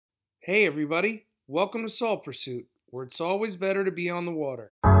Hey everybody, welcome to Salt Pursuit, where it's always better to be on the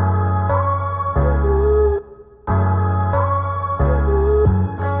water.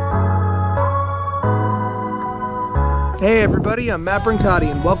 Hey everybody, I'm Matt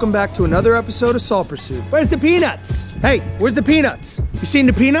Brancotti, and welcome back to another episode of Salt Pursuit. Where's the peanuts? Hey, where's the peanuts? You seen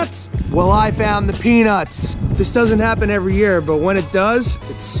the peanuts? Well, I found the peanuts. This doesn't happen every year, but when it does,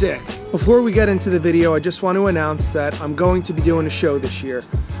 it's sick. Before we get into the video, I just want to announce that I'm going to be doing a show this year.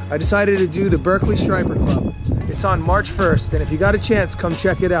 I decided to do the Berkeley Striper Club. It's on March 1st, and if you got a chance, come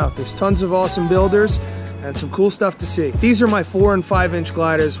check it out. There's tons of awesome builders and some cool stuff to see. These are my 4 and 5 inch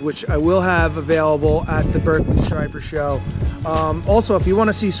gliders, which I will have available at the Berkeley Striper Show. Also, if you want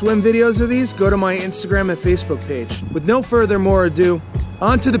to see swim videos of these, go to my Instagram and Facebook page. With no further more ado,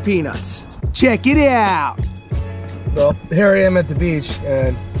 on to the peanuts. Check it out! Well, here I am at the beach,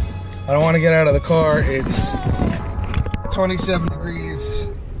 and I don't want to get out of the car. It's 27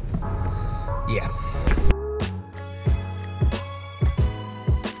 degrees. Yeah.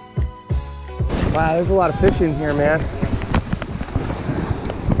 Wow, there's a lot of fish in here, man.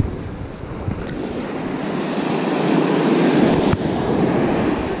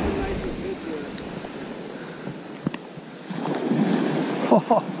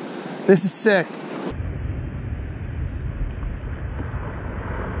 Oh, this is sick.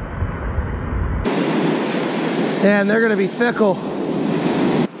 Man, they're gonna be fickle.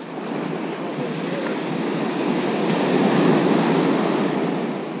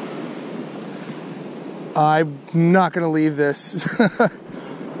 I'm not gonna leave this.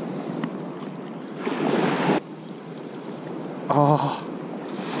 Oh,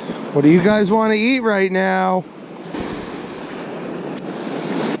 what do you guys want to eat right now?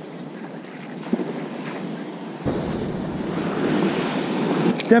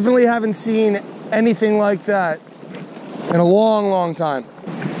 Definitely haven't seen anything like that in a long, long time.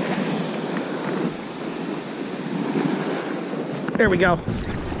 There we go.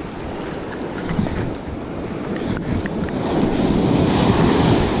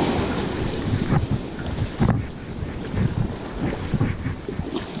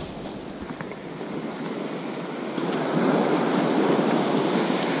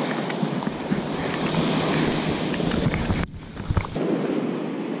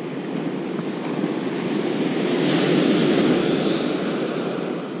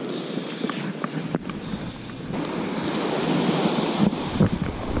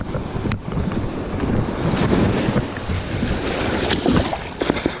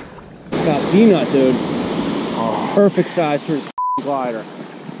 Peanut, dude. Oh. Perfect size for his glider.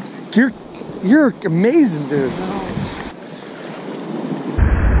 You're amazing, dude.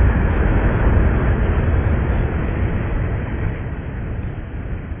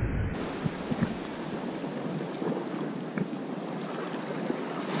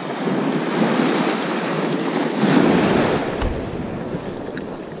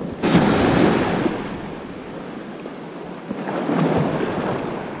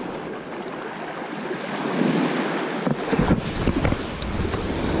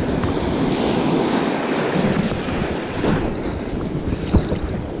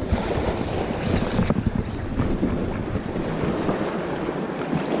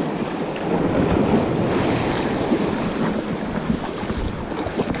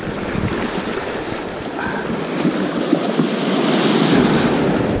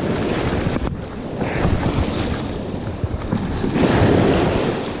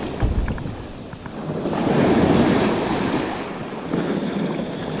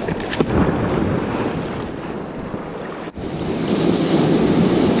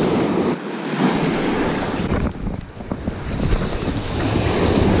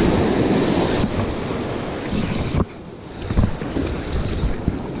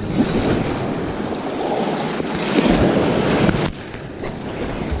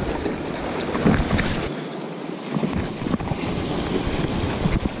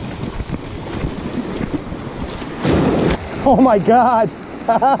 Oh my God.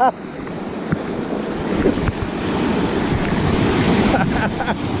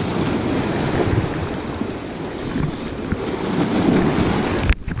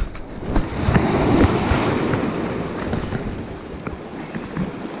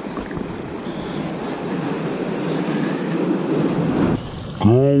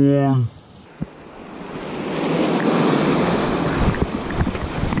 Go on.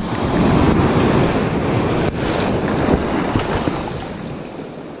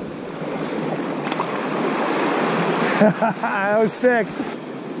 That was sick.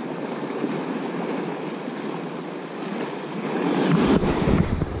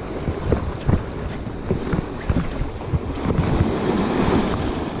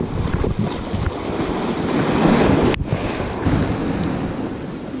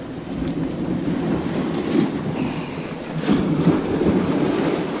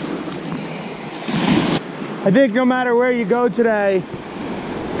 I think no matter where you go today,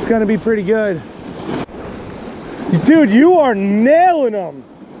 it's gonna be pretty good. Dude, you are nailing them.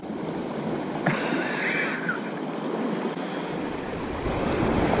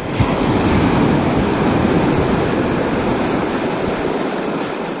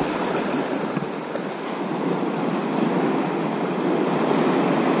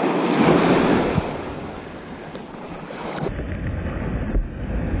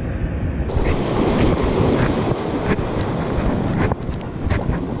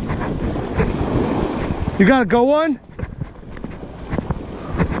 You gotta go one?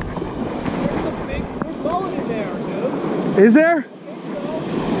 There's a big bullet in there, dude. Is there?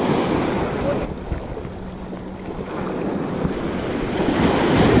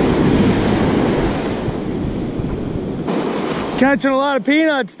 Catching a lot of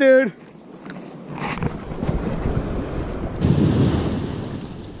peanuts, dude.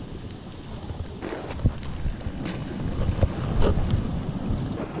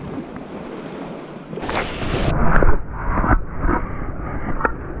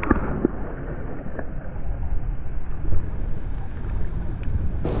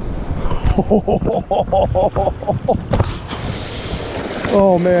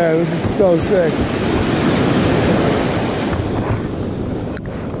 Oh man, this is so sick.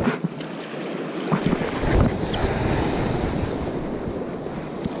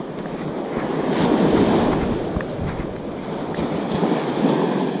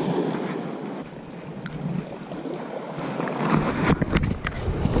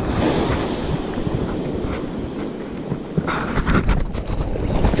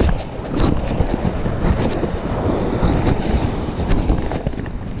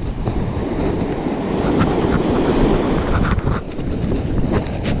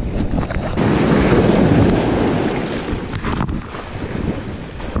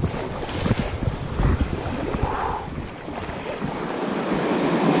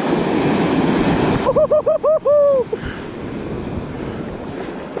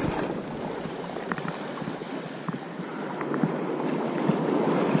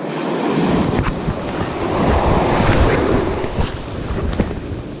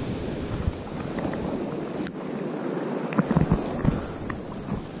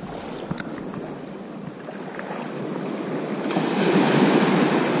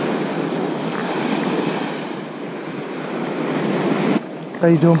 How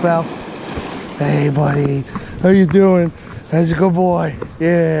you doing, pal? Hey, buddy. How you doing? That's a good boy.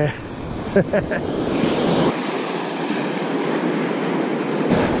 Yeah.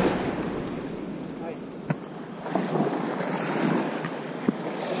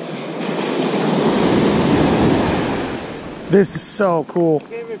 This is so cool.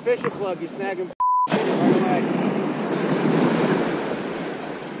 Can't even fish a plug, you snag him right away.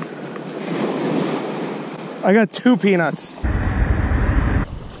 I got 2 peanuts.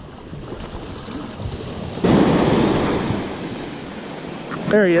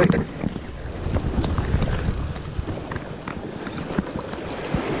 There he is.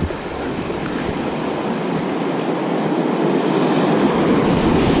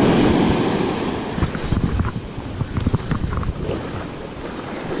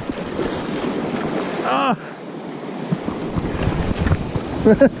 Ah!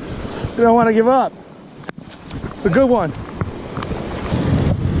 You don't want to give up. It's a good one.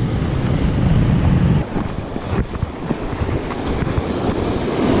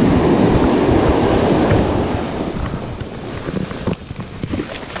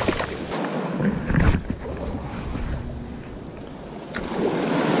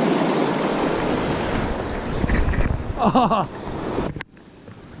 Oh.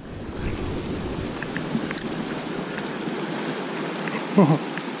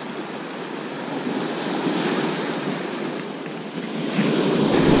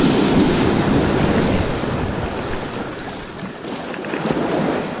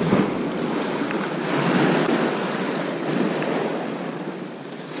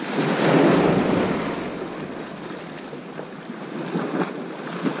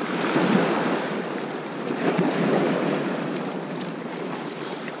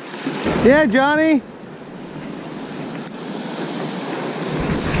 Yeah, Johnny.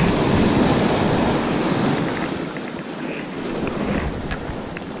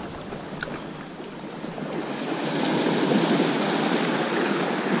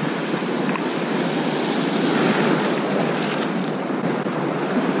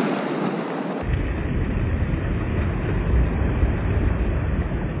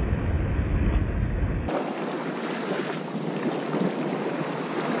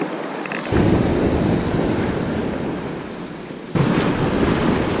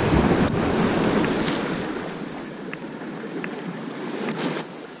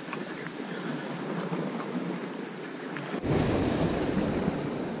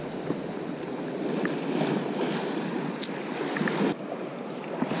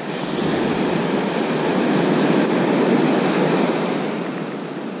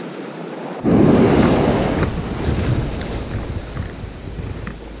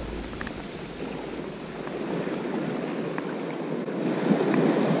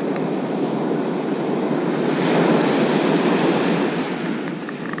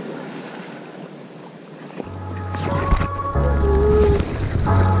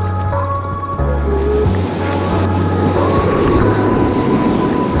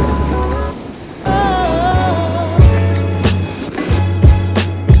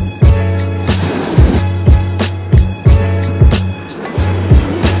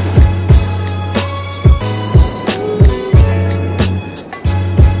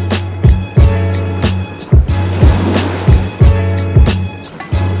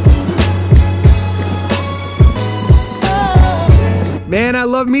 Man, I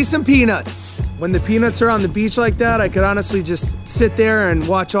love me some peanuts. When the peanuts are on the beach like that, I could honestly just sit there and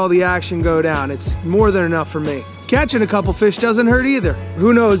watch all the action go down. It's more than enough for me. Catching a couple fish doesn't hurt either.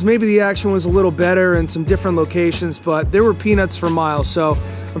 Who knows, maybe the action was a little better in some different locations, but there were peanuts for miles, so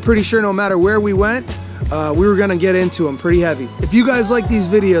I'm pretty sure no matter where we went, we were gonna get into them pretty heavy. If you guys like these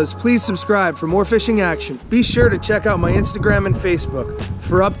videos, please subscribe for more fishing action. Be sure to check out my Instagram and Facebook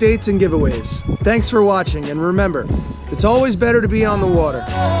for updates and giveaways. Thanks for watching, and remember, it's always better to be on the water.